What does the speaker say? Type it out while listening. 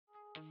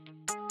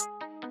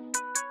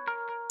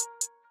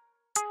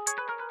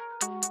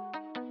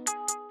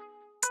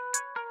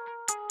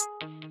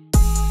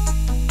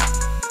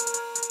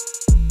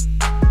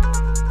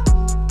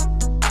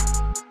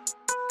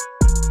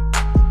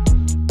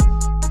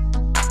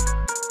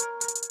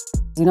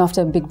You know,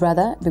 after Big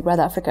Brother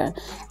Africa,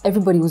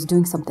 everybody was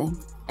doing something.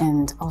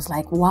 And I was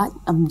like, what?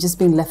 I'm just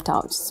being left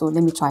out. So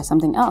let me try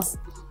something else.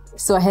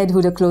 So I had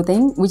Huddah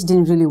clothing, which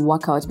didn't really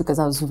work out because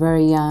I was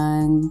very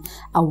young.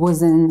 I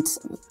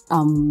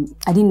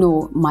didn't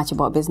know much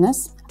about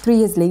business. 3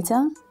 years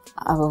later,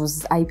 I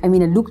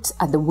looked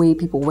at the way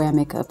people wear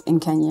makeup in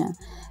Kenya.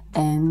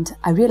 And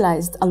I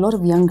realized a lot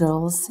of young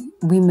girls,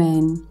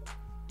 women,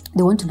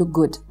 they want to look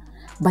good,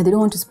 but they don't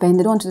want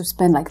to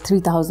spend like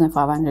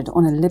 3,500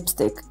 on a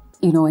lipstick,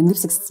 you know, and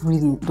lipsticks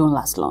really don't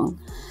last long.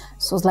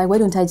 So I was like, why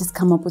don't I just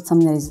come up with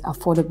something that is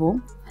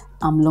affordable,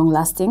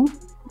 long-lasting?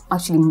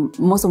 Actually,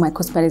 most of my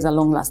cosmetics are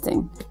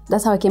long-lasting.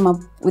 That's how I came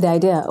up with the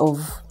idea of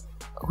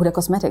Huddah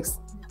Cosmetics.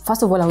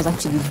 First of all, I was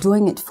actually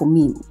doing it for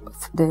me,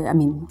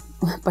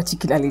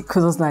 particularly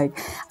because I was like,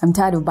 I'm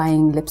tired of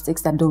buying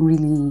lipsticks that don't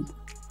really,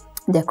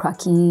 they're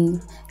cracky,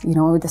 you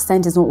know, the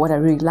scent is not what I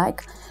really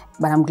like.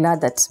 But I'm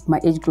glad that my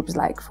age group is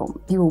like from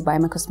people who buy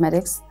my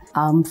cosmetics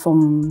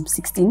from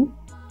 16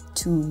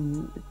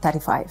 to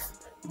 35.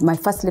 My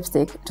first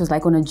lipstick, it was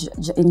like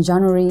in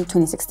January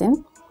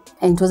 2016.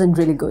 And it wasn't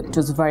really good. It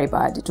was very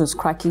bad. It was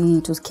cracky,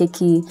 it was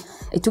cakey.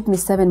 It took me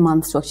 7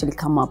 months to actually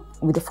come up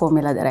with the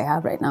formula that I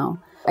have right now.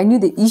 I knew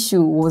the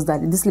issue was that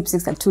these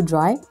lipsticks are too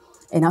dry.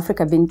 In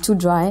Africa, being too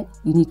dry,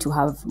 you need to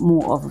have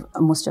more of a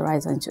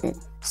moisturizer into it.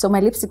 So my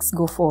lipsticks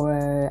go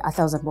for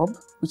 1,000 bob,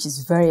 which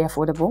is very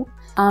affordable.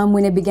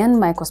 When I began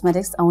my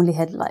cosmetics, I only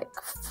had like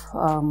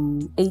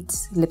 8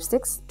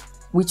 lipsticks,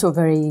 which were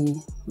very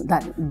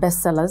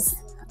best sellers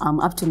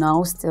up to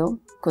now still,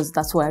 because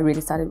that's what I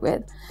really started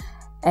with.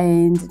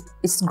 And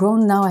it's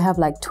grown now. I have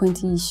like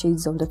 20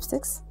 shades of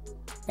lipsticks,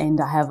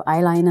 and I have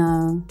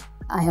eyeliner,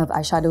 I have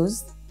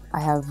eyeshadows, I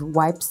have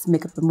wipes,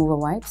 makeup remover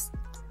wipes.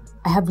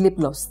 I have lip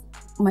gloss.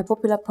 My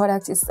popular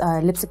product is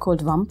a lipstick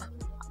called Vamp,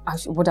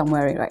 actually what I'm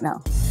wearing right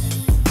now.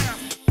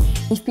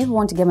 If people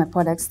want to get my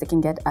products, they can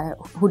get at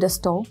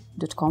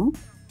huddahstore.com,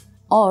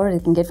 or they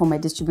can get from my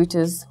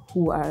distributors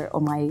who are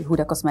on my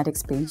Huddah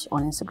Cosmetics page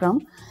on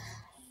Instagram.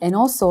 And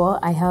also,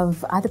 I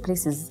have other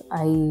places.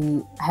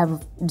 I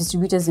have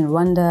distributors in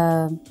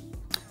Rwanda,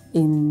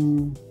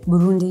 in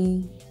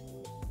Burundi,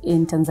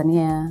 in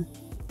Tanzania,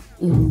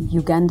 in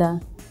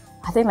Uganda.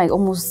 I think like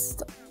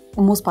almost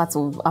most parts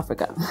of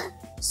Africa.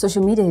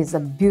 Social media is a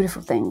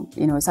beautiful thing.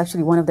 You know, it's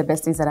actually one of the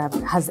best things that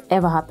has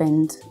ever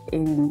happened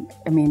in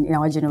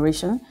our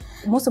generation.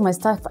 Most of my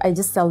stuff, I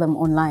just sell them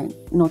online.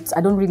 Because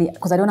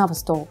I don't have a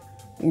store,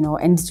 you know,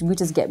 and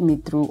distributors get me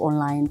through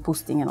online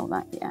posting and all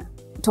that, yeah.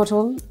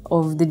 Total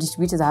of the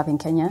distributors I have in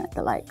Kenya,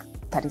 they're like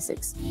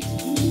 36.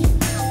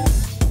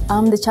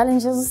 The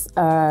challenges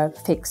are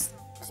fakes.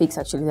 Fakes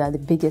actually are the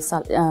biggest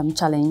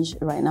challenge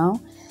right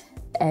now.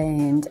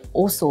 And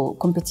also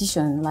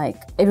competition, like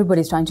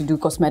everybody's trying to do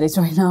cosmetics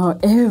right now.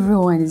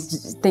 Everyone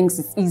thinks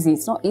it's easy.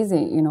 It's not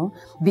easy, you know.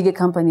 Bigger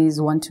companies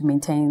want to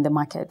maintain the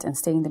market and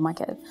stay in the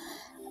market.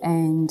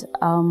 And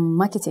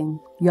marketing,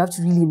 you have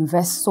to really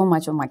invest so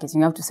much on marketing.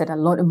 You have to set a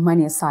lot of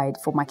money aside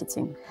for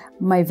marketing.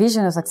 My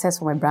vision of success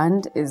for my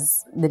brand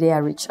is the day I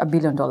reach $1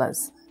 billion.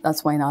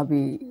 That's when I'll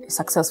be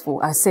successful.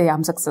 I say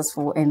I'm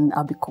successful and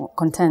I'll be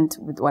content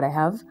with what I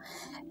have.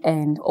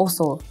 And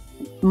also,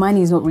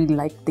 money is not really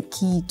like the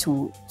key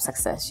to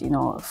success, you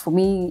know. For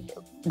me,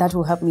 that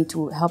will help me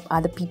to help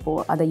other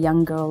people, other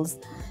young girls,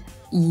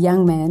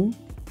 young men,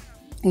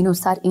 you know,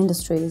 start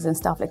industries and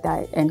stuff like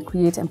that and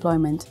create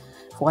employment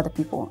for other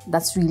people.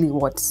 That's really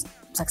what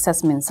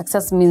success means.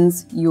 Success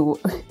means you've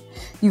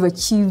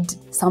achieved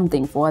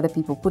something for other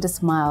people, put a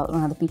smile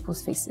on other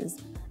people's faces.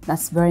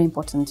 That's very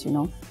important, you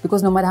know,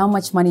 because no matter how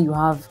much money you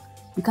have,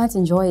 you can't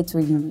enjoy it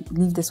when you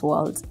leave this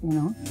world, you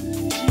know.